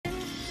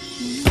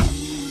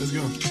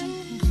Let's go.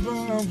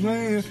 Ball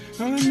player,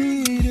 all I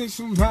need is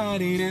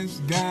somebody that's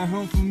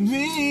down for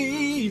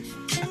me.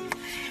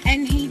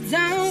 And he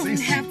don't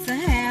have to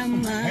have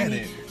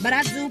money, but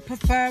I do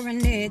prefer a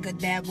nigga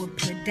that would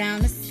put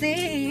down the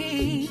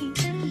seat.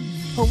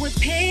 Who would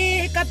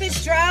pick up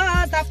his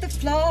drawers off the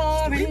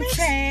floor and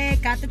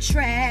take out the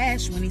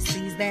trash when he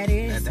sees that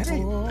it's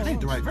full. That ain't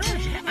the right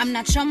version. I'm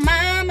not your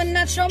mama,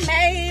 not your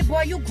maid,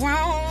 boy, you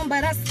grown,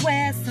 but I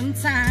swear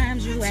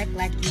sometimes you act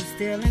like you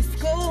still in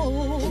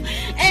school.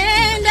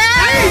 And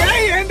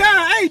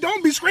Hey,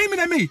 don't be screaming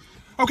at me,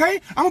 okay?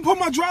 I'm gonna put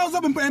my drawers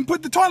up and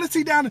put the toilet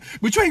seat down,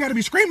 but you ain't gotta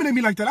be screaming at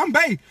me like that. I'm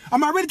bae.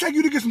 I'm already taking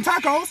you to get some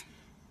tacos.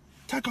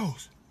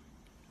 Tacos.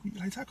 You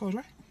like tacos,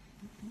 right?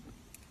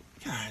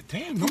 God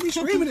damn, don't be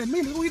screaming at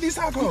me. Let's go eat these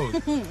tacos.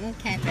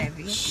 Okay,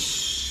 baby.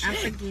 I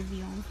forgive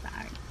you. I'm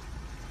sorry.